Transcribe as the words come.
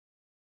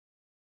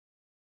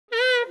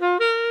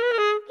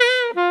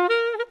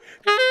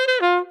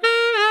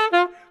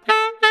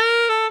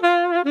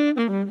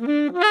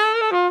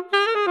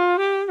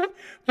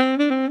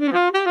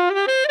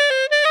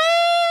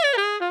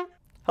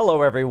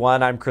Hello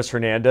everyone, I'm Chris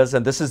Hernandez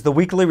and this is the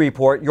Weekly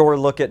Report, your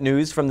look at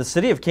news from the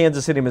city of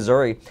Kansas City,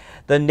 Missouri.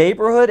 The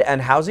Neighborhood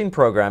and Housing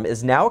Program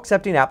is now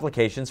accepting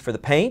applications for the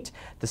paint,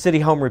 the city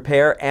home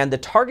repair, and the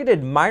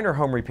targeted minor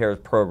home repair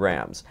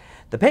programs.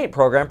 The paint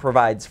program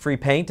provides free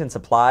paint and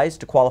supplies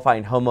to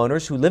qualifying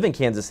homeowners who live in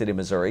Kansas City,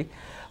 Missouri.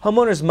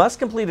 Homeowners must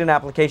complete an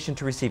application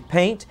to receive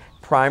paint,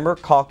 primer,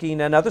 caulking,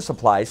 and other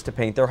supplies to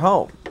paint their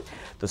home.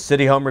 The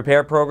City Home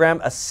Repair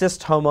Program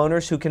assists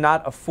homeowners who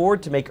cannot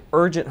afford to make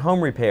urgent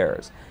home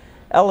repairs.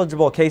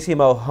 Eligible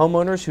KCMO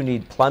homeowners who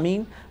need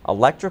plumbing,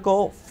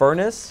 electrical,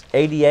 furnace,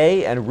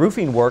 ADA, and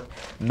roofing work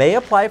may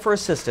apply for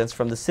assistance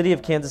from the City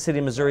of Kansas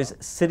City, Missouri's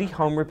City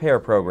Home Repair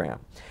Program.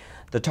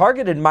 The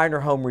Targeted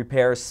Minor Home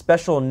Repair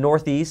Special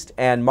Northeast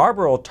and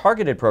Marlboro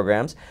Targeted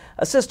Programs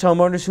assist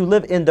homeowners who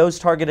live in those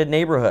targeted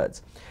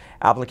neighborhoods.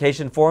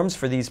 Application forms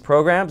for these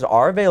programs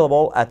are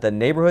available at the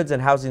Neighborhoods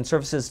and Housing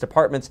Services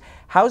Department's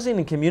Housing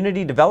and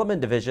Community Development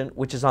Division,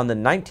 which is on the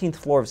 19th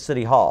floor of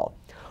City Hall.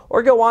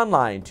 Or go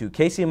online to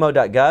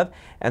kcmo.gov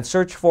and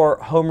search for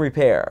home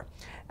repair.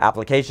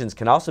 Applications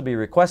can also be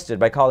requested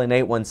by calling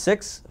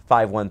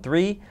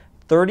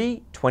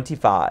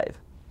 816-513-3025.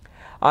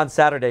 On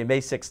Saturday, May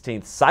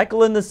 16th,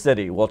 Cycle in the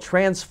City will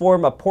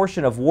transform a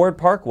portion of Ward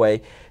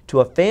Parkway to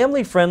a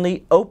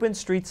family-friendly open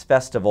streets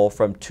festival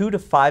from 2 to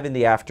 5 in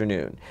the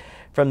afternoon.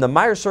 From the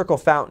Meyer Circle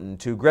Fountain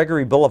to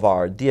Gregory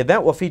Boulevard, the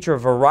event will feature a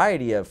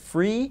variety of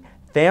free,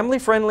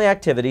 family-friendly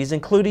activities,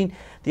 including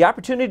the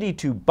opportunity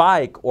to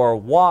bike or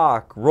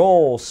walk,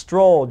 roll,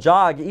 stroll,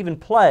 jog, even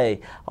play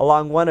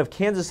along one of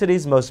Kansas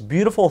City's most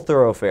beautiful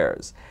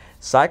thoroughfares.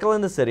 Cycle in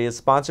the City is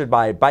sponsored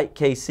by Bike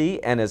KC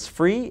and is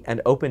free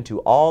and open to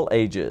all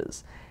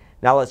ages.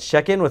 Now let's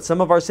check in with some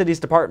of our city's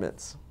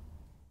departments.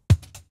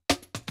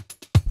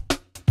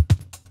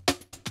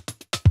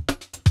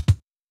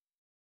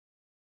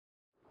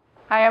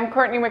 Hi, I'm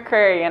Courtney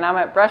McCrary and I'm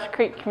at Brush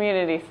Creek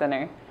Community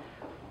Center.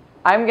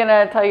 I'm going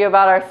to tell you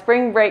about our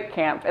spring break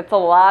camp. It's a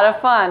lot of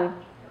fun.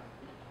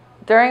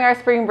 During our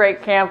spring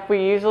break camp,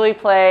 we usually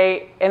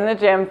play in the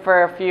gym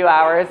for a few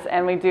hours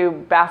and we do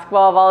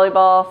basketball,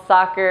 volleyball,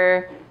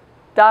 soccer,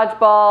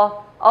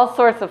 dodgeball, all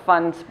sorts of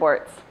fun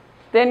sports.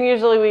 Then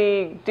usually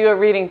we do a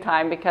reading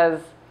time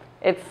because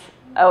it's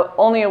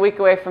only a week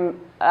away from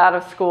out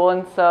of school,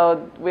 and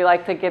so we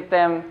like to get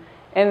them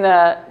in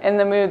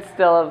the mood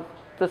still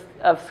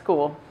of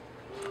school.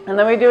 And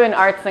then we do an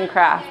arts and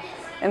crafts.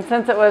 And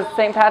since it was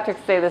St.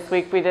 Patrick's Day this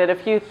week, we did a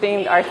few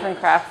themed arts and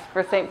crafts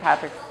for St.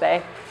 Patrick's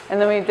Day. And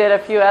then we did a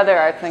few other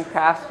arts and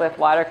crafts with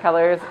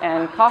watercolors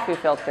and coffee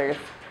filters.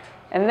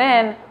 And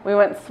then we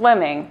went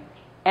swimming.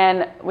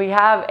 And we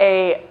have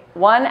a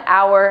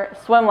 1-hour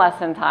swim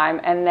lesson time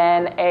and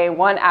then a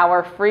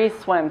 1-hour free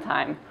swim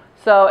time.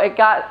 So it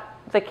got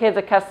the kids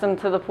accustomed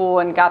to the pool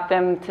and got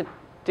them to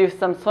do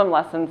some swim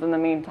lessons in the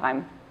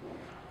meantime.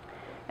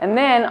 And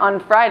then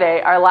on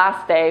Friday, our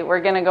last day,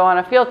 we're going to go on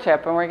a field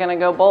trip and we're going to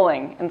go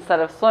bowling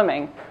instead of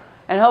swimming.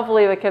 And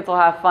hopefully the kids will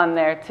have fun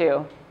there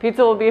too.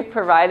 Pizza will be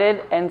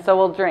provided and so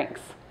will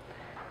drinks.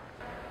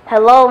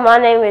 Hello, my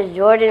name is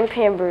Jordan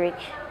Pembroke.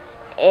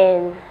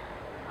 And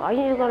are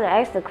you going to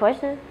ask the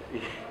question?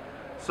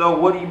 So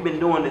what have you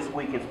been doing this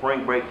week in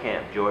spring break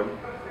camp, Jordan?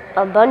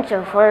 A bunch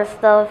of fun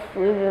stuff.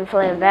 We've been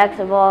playing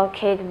basketball,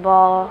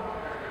 kickball,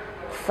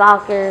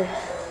 soccer,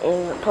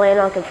 and playing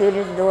on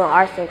computers, doing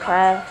arts and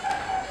crafts.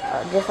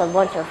 Just a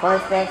bunch of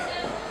fun stuff.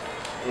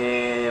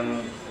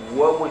 And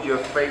what was your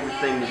favorite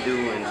thing to do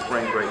in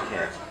spring break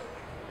camp?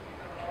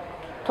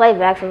 Play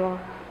basketball.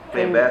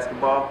 Play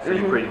basketball? So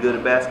you're pretty good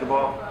at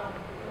basketball?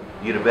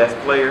 You're the best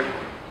player?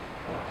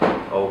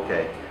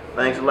 Okay.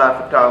 Thanks a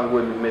lot for talking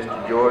with me,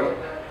 Mr. Jordan.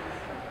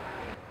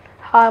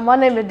 Hi, my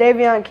name is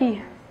Davion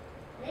Key.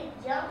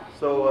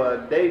 So,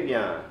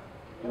 Davion,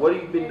 what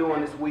have you been doing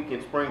this week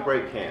in spring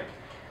break camp?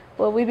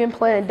 Well, we've been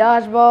playing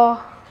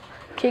dodgeball,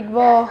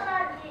 kickball,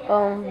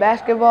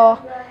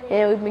 basketball,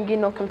 and we've been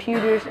getting on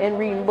computers and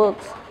reading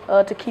books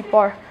to keep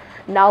our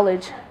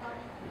knowledge.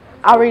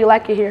 I really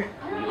like it here.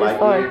 It's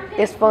fun.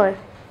 It's fun.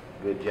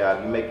 Good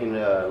job. You making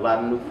a lot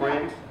of new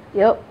friends?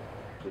 Yep.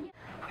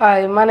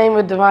 Hi, my name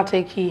is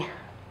Devontae Key.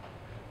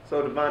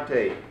 So,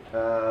 Devontae,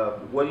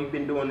 what have you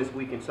been doing this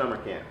week in summer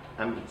camp?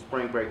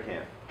 Spring break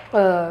camp?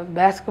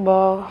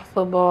 Basketball,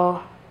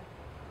 football,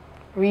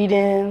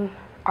 reading,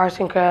 arts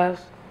and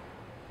crafts.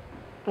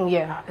 And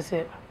yeah, that's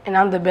it. And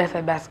I'm the best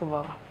at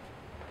basketball,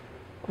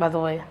 by the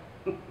way.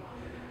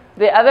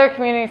 The other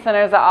community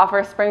centers that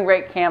offer spring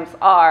break camps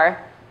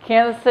are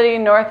Kansas City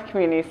North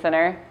Community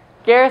Center,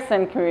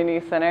 Garrison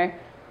Community Center,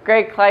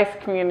 Greg Kleiss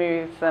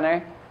Community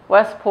Center,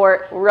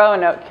 Westport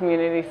Roanoke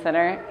Community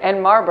Center, and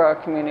Marlboro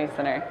Community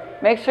Center.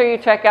 Make sure you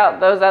check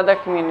out those other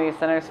community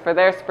centers for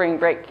their spring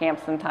break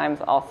camps and times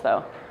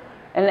also.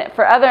 And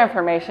for other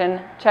information,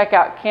 check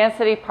out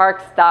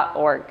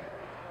kansascityparks.org.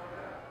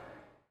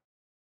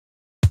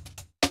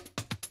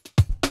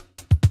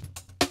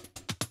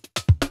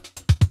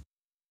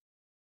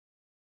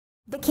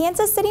 The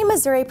Kansas City,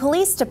 Missouri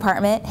Police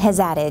Department has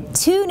added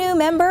 2 new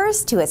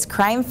members to its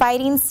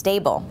crime-fighting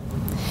stable.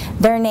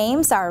 Their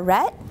names are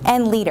Rhett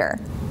and Leader.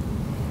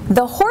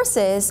 The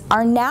horses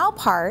are now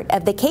part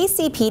of the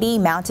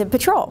KCPD Mounted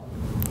Patrol.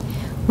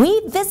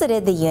 We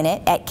visited the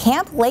unit at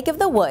Camp Lake of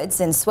the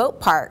Woods in Swope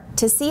Park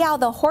to see how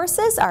the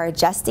horses are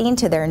adjusting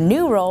to their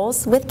new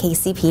roles with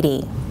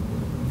KCPD.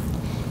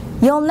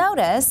 You'll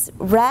notice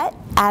Rhett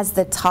as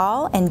the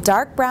tall and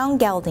dark brown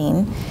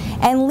gelding,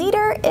 and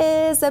Leader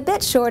is a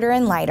bit shorter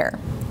and lighter.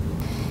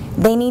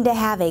 They need to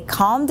have a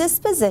calm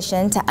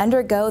disposition to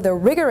undergo the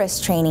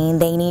rigorous training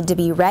they need to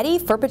be ready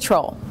for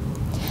patrol.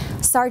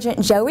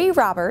 Sergeant Joey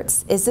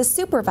Roberts is the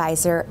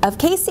supervisor of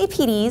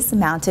KCPD's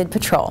Mounted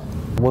Patrol.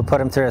 We'll put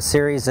them through a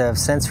series of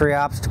sensory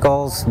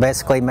obstacles,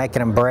 basically making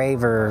them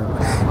brave or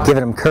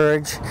giving them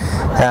courage.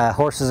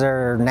 Horses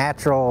are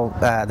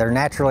they're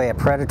naturally a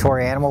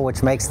predatory animal,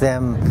 which makes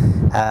them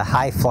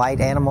high flight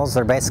animals.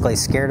 They're basically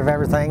scared of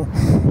everything,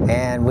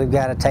 and we've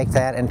got to take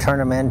that and turn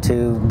them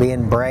into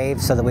being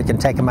brave so that we can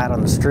take them out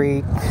on the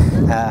street,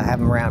 have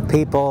them around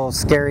people,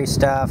 scary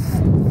stuff.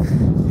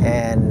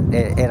 And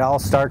it all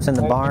starts in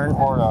the barn,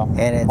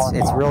 and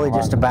it's really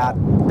just about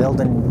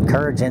building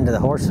courage into the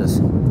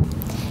horses.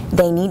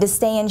 They need to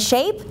stay in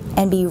shape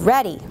and be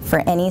ready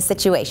for any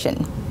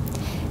situation.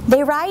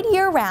 They ride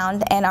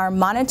year-round and are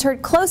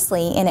monitored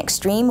closely in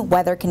extreme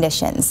weather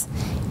conditions.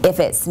 If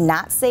it's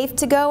not safe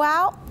to go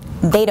out,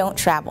 they don't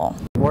travel.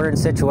 We're in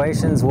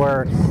situations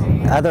where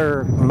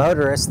other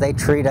motorists, they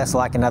treat us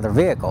like another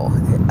vehicle.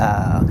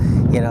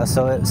 You know,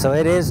 so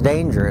it is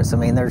dangerous. I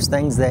mean, there's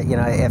things that, you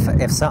know,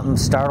 if something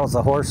startles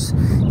a horse,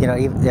 you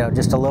know,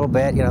 just a little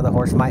bit, you know, the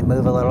horse might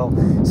move a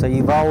little. So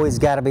you've always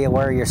got to be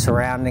aware of your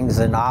surroundings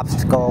and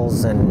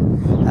obstacles, and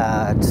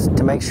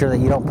to make sure that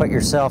you don't put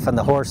yourself and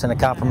the horse in a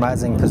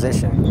compromising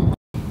position.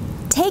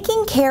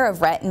 Taking care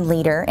of Rhett and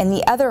Leader and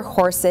the other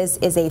horses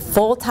is a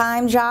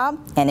full-time job,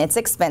 and it's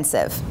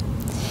expensive.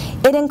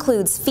 It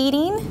includes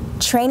feeding,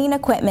 training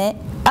equipment,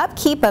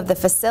 upkeep of the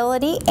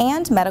facility,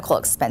 and medical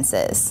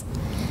expenses.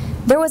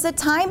 There was a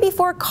time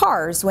before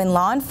cars when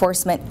law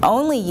enforcement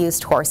only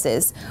used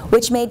horses,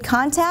 which made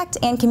contact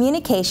and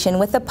communication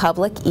with the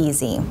public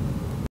easy.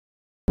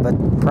 But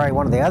probably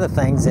one of the other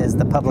things is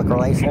the public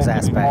relations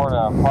aspect.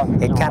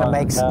 It kind of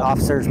makes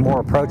officers more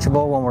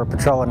approachable when we're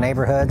patrolling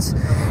neighborhoods.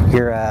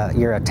 You're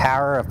a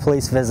tower of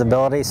police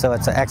visibility, so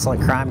it's an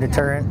excellent crime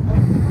deterrent.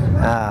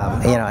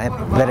 You know,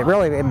 but it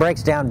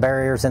breaks down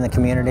barriers in the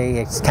community.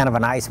 It's kind of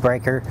an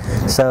icebreaker,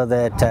 so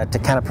that to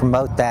kind of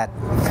promote that,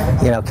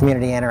 you know,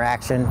 community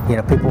interaction. You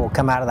know, people will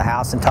come out of the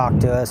house and talk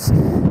to us.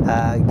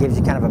 It gives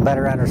you kind of a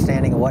better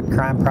understanding of what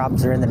crime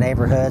problems are in the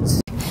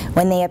neighborhoods.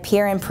 When they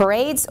appear in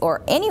parades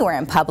or anywhere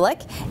in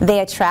public,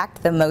 they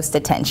attract the most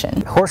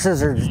attention.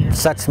 Horses are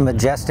such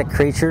majestic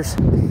creatures.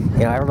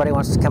 You know, everybody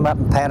wants to come up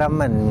and pet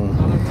them, and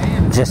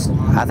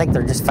I think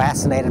they're just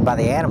fascinated by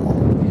the animal,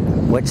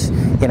 which,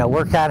 you know,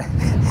 we're kind of,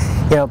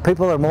 you know,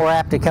 people are more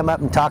apt to come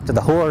up and talk to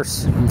the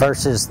horse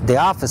versus the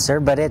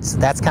officer, but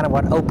that's kind of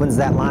what opens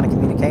that line of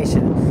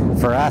communication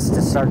for us to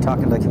start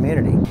talking to the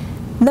community.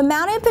 The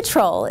Mounted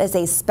Patrol is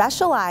a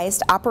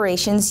specialized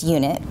operations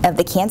unit of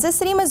the Kansas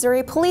City,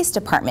 Missouri Police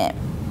Department.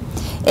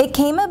 It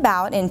came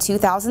about in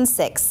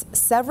 2006,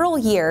 several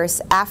years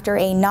after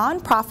a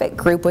nonprofit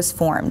group was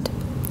formed.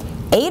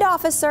 8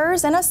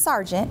 officers and a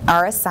sergeant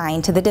are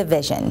assigned to the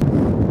division.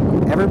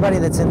 Everybody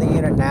that's in the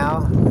unit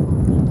now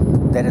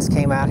that has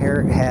came out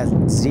here has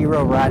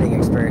 0 riding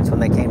experience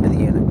when they came to the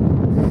unit.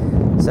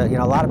 So, you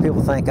know, a lot of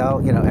people think, oh,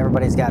 you know,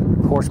 everybody's got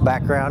horse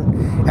background.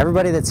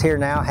 Everybody that's here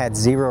now had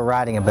 0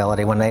 riding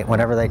ability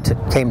whenever they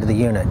came to the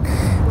unit.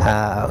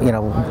 You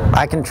know,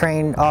 I can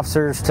train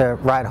officers to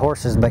ride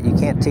horses, but you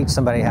can't teach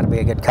somebody how to be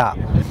a good cop.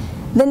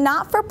 The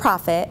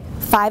not-for-profit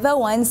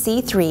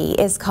 501c3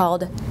 is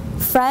called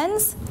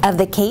Friends of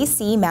the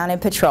KC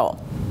Mounted Patrol.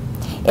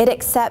 It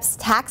accepts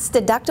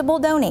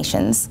tax-deductible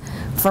donations.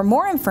 For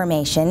more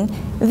information,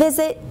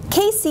 visit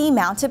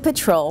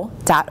kcmo.gov.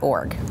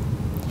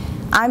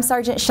 I'm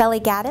Sergeant Shelley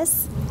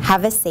Gaddis.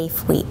 Have a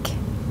safe week.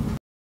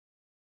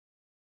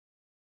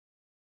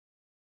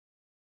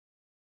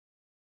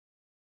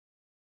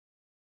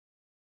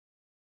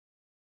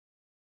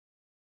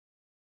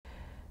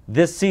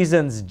 This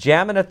season's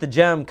Jammin' at the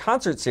Gem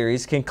concert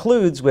series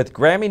concludes with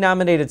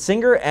Grammy-nominated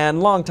singer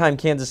and longtime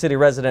Kansas City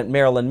resident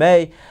Marilyn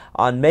May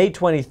on May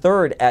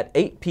 23rd at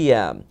 8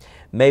 p.m.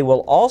 May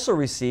will also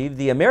receive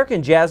the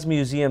American Jazz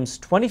Museum's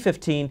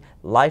 2015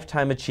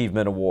 Lifetime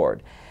Achievement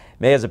Award.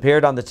 May has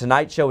appeared on The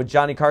Tonight Show with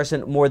Johnny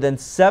Carson more than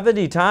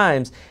 70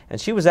 times,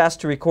 and she was asked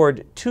to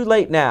record Too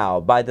Late Now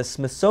by the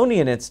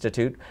Smithsonian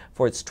Institute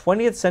for its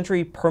 20th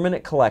Century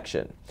Permanent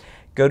Collection.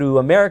 Go to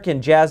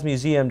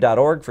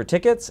AmericanJazzMuseum.org for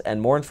tickets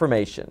and more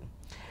information.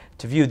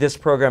 To view this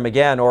program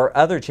again or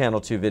other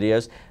Channel 2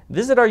 videos,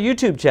 visit our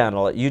YouTube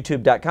channel at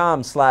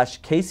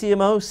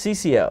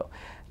youtube.com/KCMOCCO.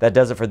 That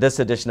does it for this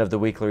edition of the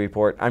Weekly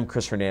Report. I'm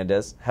Chris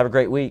Hernandez. Have a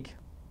great week.